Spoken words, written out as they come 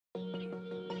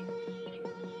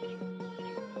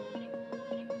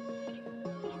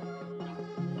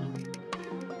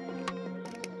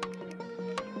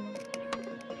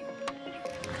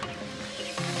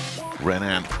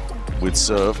Renan with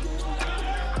serve.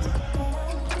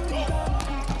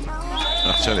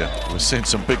 I tell you, we've seen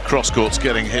some big cross courts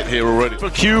getting hit here already. For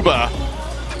Cuba.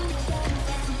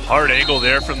 Hard angle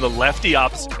there from the lefty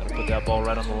opposite. Gotta put that ball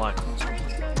right on the line.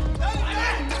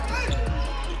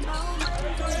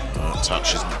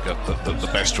 Touch isn't got the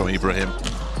best from Ibrahim.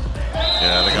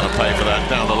 Yeah, they're going to pay for that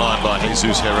down the line by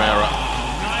Jesús Herrera.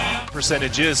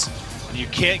 Percentages. You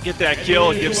can't get that kill.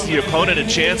 It gives the opponent a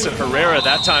chance, and Herrera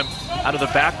that time out of the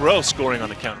back row scoring on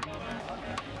the counter.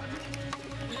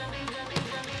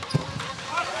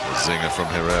 A zinger from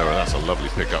Herrera. That's a lovely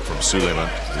pickup from Suleiman,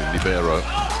 the libero.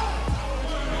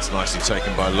 It's nicely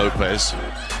taken by Lopez.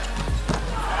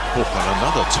 Oh, and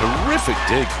another terrific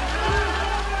dig.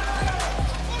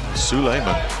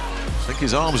 Suleiman, I think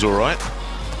his arm's all right,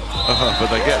 but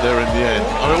they get there in the end.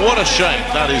 I mean, what a shame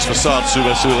that is for Saad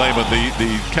Suleiman,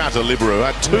 the Qatar libero.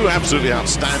 Had two absolutely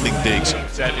outstanding digs.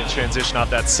 That in transition off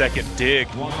that second dig.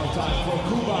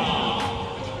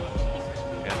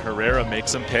 And Herrera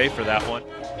makes him pay for that one.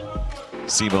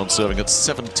 Simon serving at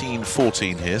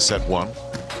 17-14 here, set one.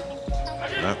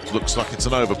 That looks like it's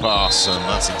an overpass, and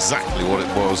that's exactly what it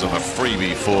was, and a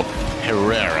freebie for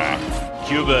Herrera.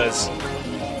 Cuba's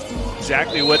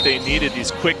exactly what they needed, these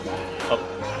quick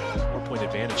 4-point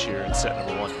advantage here in set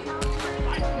number one.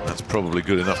 That's probably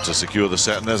good enough to secure the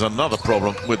set, and there's another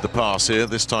problem with the pass here.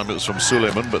 This time it was from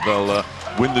Suleiman, but they'll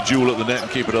win the duel at the net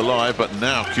and keep it alive. But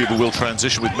now Cuba will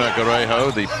transition with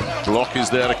Margarejo. The block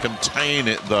is there to contain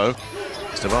it, though.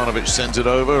 Stevanovic sends it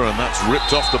over, and that's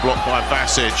ripped off the block by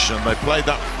Vasic, and they played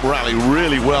that rally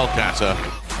really well, Qatar.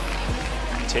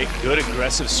 Take good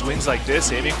aggressive swings like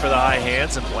this, aiming for the high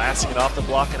hands and blasting it off the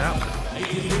block and out.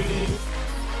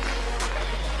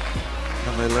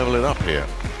 And they level it up here.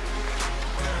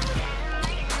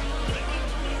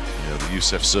 Yeah, the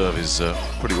Youssef serve is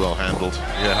pretty well handled.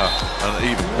 Yeah, an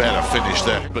even better finish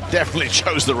there, but definitely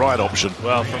chose the right option.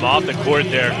 Well, from off the court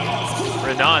there,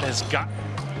 Renan has got...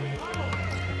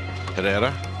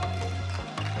 Herrera.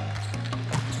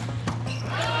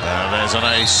 And there's an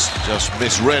ace, just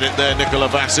misread it there, Nikola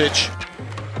Vasic.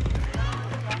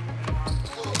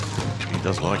 He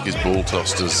does like his ball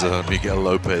tossed as Miguel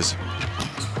Lopez.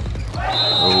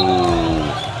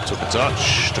 Oh, took a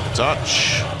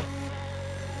touch.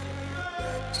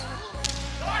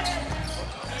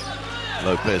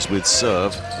 Lopez with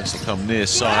serve. This will come near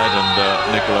side, and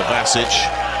Nikola Vasic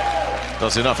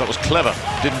does enough. That was clever,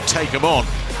 didn't take him on.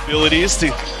 Abilities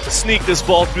to sneak this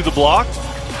ball through the block.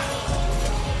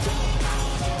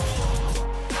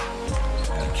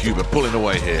 Cuba pulling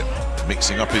away here,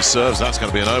 mixing up his serves. That's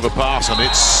going to be an overpass, and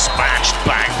it's smashed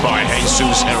back by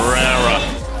Jesús Herrera.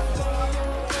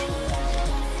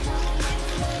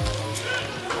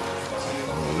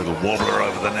 Oh, a little wobbler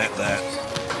over the net there.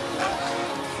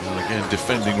 And again,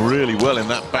 defending really well in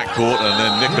that backcourt, and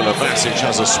then Nikola Vasic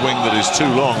has a swing that is too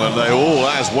long, and they all,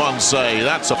 as one, say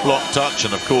that's a block touch,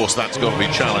 and of course that's got to be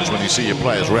challenged when you see your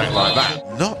players react like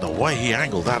that. Not the way he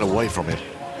angled that away from him.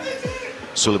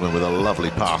 Suleiman with a lovely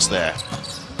pass there.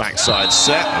 Backside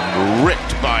set and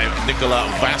ripped by Nikola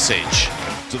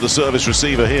Vasic to the service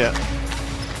receiver here.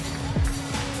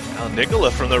 Now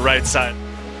Nikola from the right side.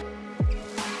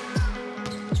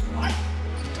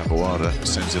 Taboada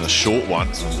sends in a short one,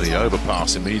 and the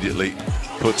overpass immediately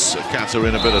puts Qatar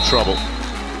in a bit of trouble.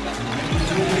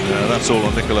 That's all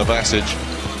on Nikola Vasic.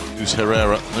 Who's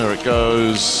Herrera? There it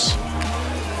goes.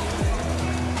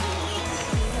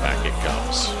 Back it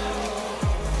comes.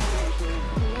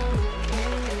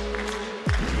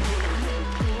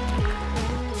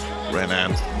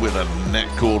 Renan with a net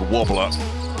cord wobbler.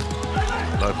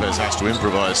 Lopez has to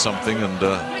improvise something, and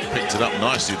picked it up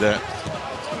nicely there.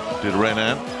 Did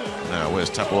Renan. Now where's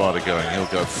Taboada going? He'll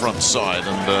go front side,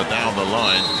 and down the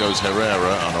line goes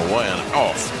Herrera, and away and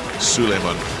off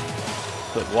Suleiman.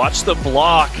 But watch the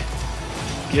block.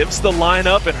 Gives the line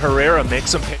up, and Herrera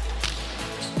makes him pay.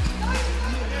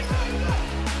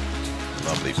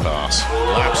 Lovely pass.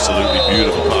 Absolutely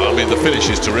beautiful pass. I mean, the finish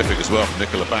is terrific as well from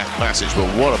Nikola Vasic, but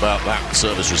what about that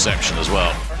service reception as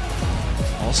well?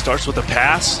 All starts with a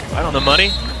pass, right on the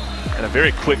money, and a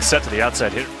very quick set to the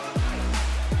outside hitter.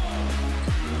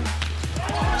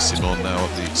 Simon now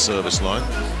at the service line,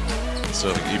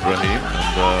 serving Ibrahim,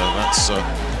 and that's a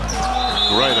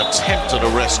great attempt at a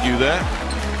rescue there,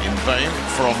 in vain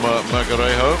from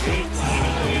Margarejo.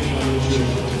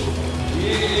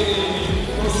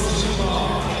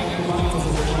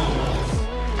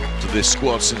 To this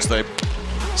squad since they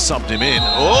subbed him in.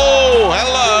 Oh,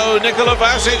 hello! Nikola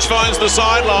Vasic finds the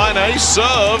sideline, ace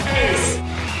serve.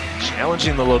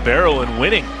 Challenging the libero and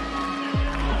winning.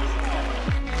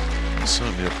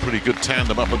 Certainly a pretty good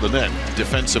tandem up at the net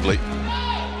defensively.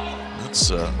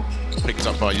 That's picked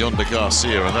up by Yonder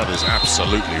Garcia, and that is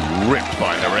absolutely ripped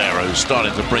by Herrera, who's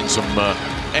starting to bring some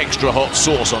extra hot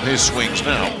sauce on his swings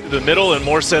now. The middle and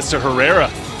more sets to Herrera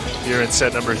here in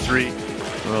set number 3.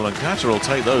 Well, and QATAR will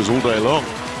take those all day long.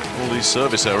 All these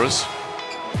service errors.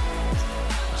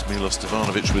 There's Milos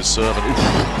Stevanovic with serve. And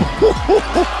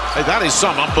hey, that is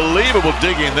some unbelievable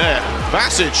digging there.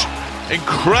 Vasic,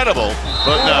 incredible,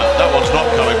 but no, that one's not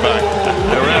coming back.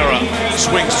 Herrera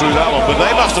swings through that one, but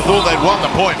they must have thought they'd won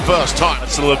the point first time.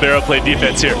 That's the libero play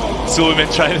defense here.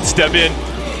 Suleiman trying to step in,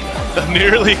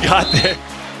 nearly got there.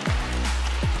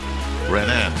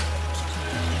 Renan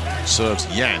serves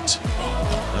Yant.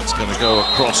 That's going to go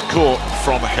across court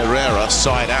from Herrera,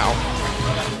 side out.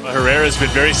 Herrera's been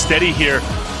very steady here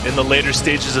in the later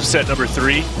stages of set number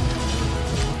 3.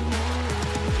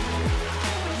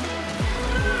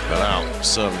 Out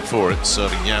serving for it,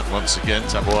 serving Yant once again.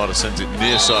 Taboada sends it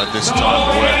near side this time,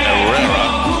 where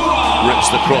Herrera rips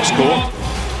the cross court.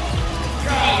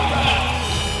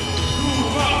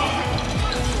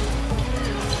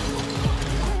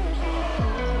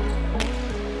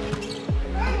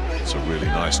 It's a really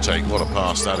nice take. What a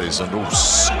pass that is, and all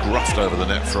scruffed over the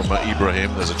net from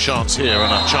Ibrahim. There's a chance here,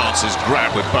 and a chance is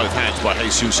grabbed with both hands by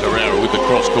Jesús Herrera with the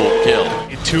cross court kill.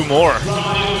 2 more.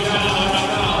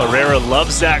 Herrera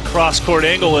loves that cross-court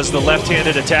angle as the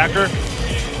left-handed attacker.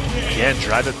 Again,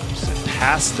 drive it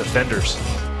past defenders.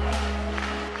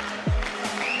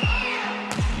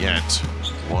 Yant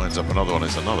winds up another one.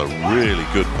 It's another really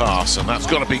good pass, and that's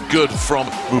got to be good from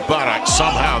Mubarak.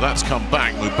 Somehow that's come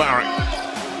back.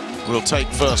 Mubarak will take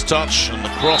first touch, and the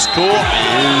cross-court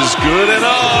is good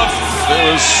enough.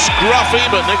 It was scruffy,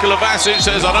 but Nikola Vasic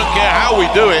says, I don't care how we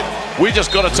do it. We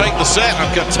just got to take the set,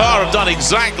 and QATAR have done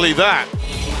exactly that.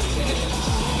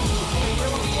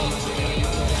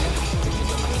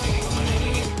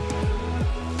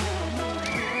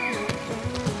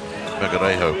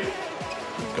 Megarejo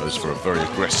goes for a very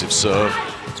aggressive serve.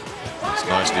 It's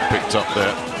nicely picked up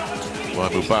there by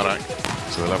Mubarak.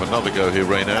 So we'll have another go here,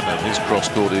 Renan, and his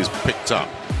cross-court is picked up.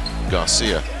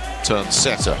 Garcia turns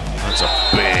setter. That's a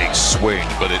big swing,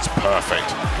 but it's perfect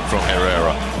from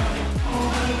Herrera.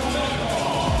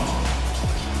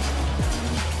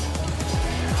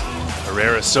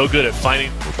 Herrera's so good at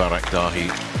finding. Mubarak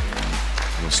Dahi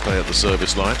will stay at the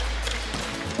service line.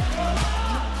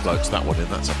 Floats that one in.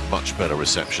 That's a much better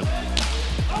reception.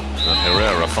 And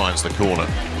Herrera finds the corner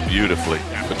beautifully,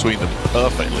 between them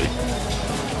perfectly.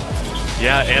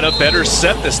 Yeah, and a better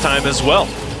set this time as well.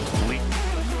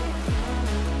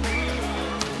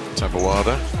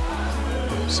 Taboada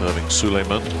serving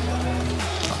Suleiman.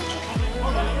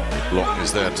 The block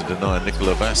is there to deny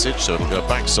Nikola Vasic, so it'll go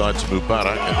backside to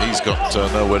Mubarak, and he's got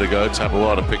nowhere to go.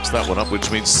 Taboada picks that one up,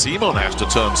 which means Simon has to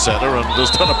turn setter, and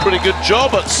has done a pretty good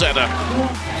job at setter.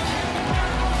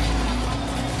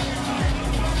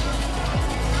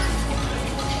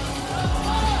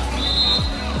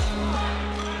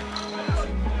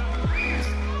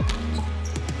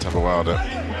 Taboada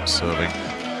serving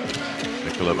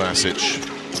Nikola Vasic.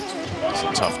 It's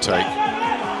a tough take.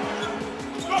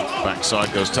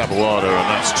 Backside goes Taboada, and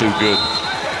that's too good.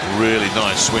 Really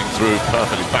nice swing through,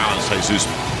 perfectly balanced. Jesús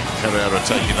Herrera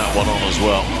taking that one on as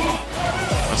well.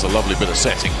 That's a lovely bit of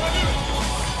setting.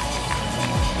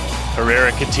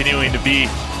 Herrera continuing to be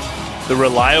the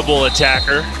reliable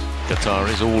attacker.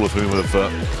 Qataris, all of whom have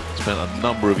spent a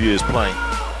number of years playing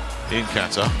in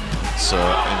QATAR. It's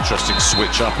an interesting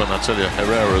switch up, and I tell you,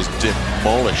 Herrera's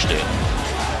demolished it.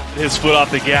 His foot off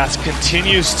the gas,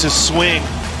 continues to swing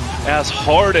as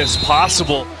hard as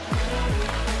possible.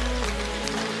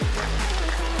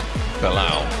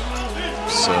 Belal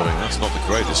serving. That's not the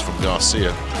greatest from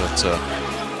Garcia, but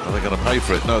are they going to pay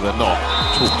for it? No, they're not.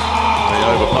 The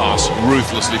overpass,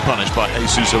 ruthlessly punished by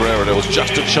Jesús Herrera. There was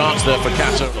just a chance there for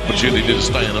QATAR. Opportunity to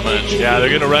stay in the match. Yeah, they're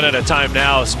going to run out of time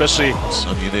now, especially.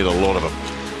 And you need a lot of them.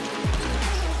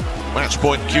 Match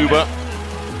point, Cuba.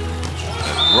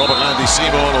 And Robert Landy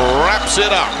Simon wraps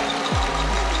it up.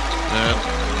 And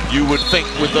you would think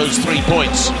with those 3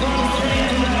 points,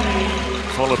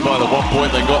 followed by the 1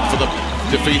 point they got for the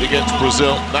defeat against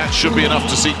Brazil, that should be enough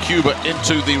to see Cuba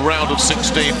into the round of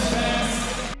 16.